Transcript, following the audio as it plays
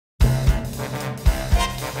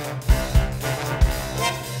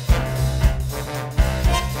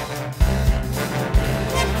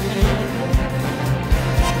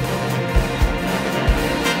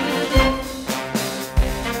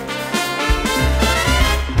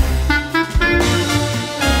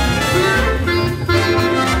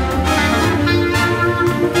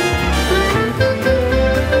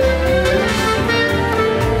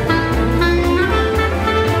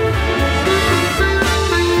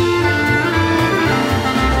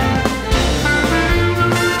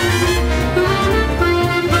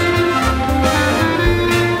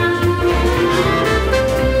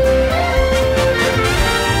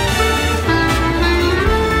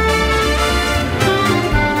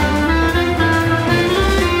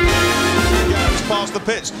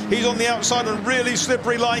He's on the outside and really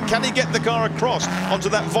slippery line. Can he get the car across onto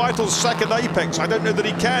that vital second apex? I don't know that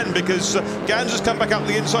he can, because Gans has come back up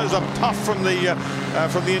the inside as a puff from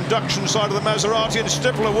the induction side of the Maserati, and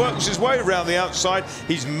Stifler works his way around the outside.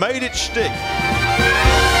 He's made it stick.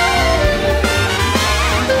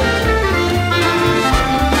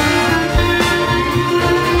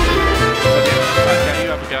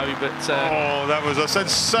 But oh, that was a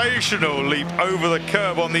sensational leap over the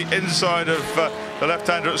curb on the inside of the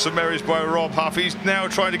left-hander at St Mary's by Rob Huff. He's now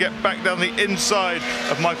trying to get back down the inside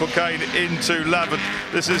of Michael Caine into Lavant.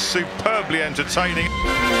 This is superbly entertaining.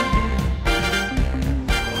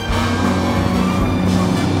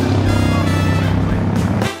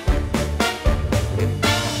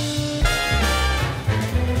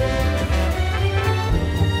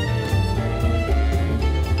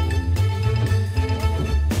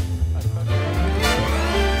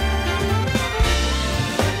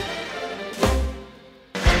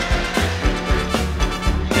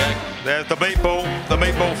 There's the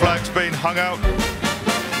meatball flag's been hung out.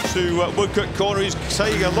 To Woodcote corner, he's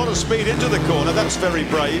taking a lot of speed into the corner. That's very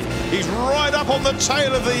brave. He's right up on the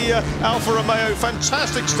tail of the Alfa Romeo.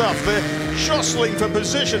 Fantastic stuff. They're jostling for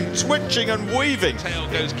position, twitching and weaving. Tail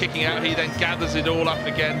goes kicking out. He then gathers it all up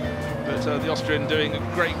again. But the Austrian doing a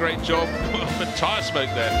great job. But tyre smoke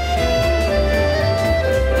there.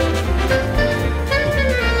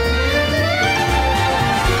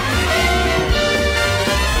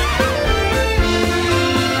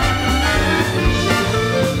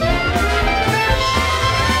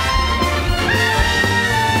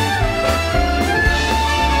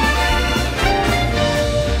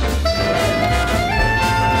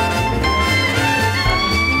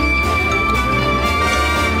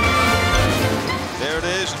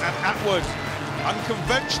 Atwood,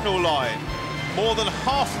 unconventional line, more than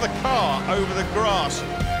half the car over the grass.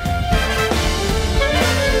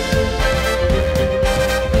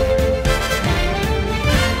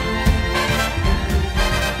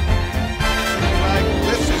 Flag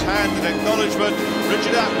lifts his hand in acknowledgement.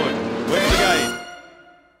 Richard Atwood wins the game.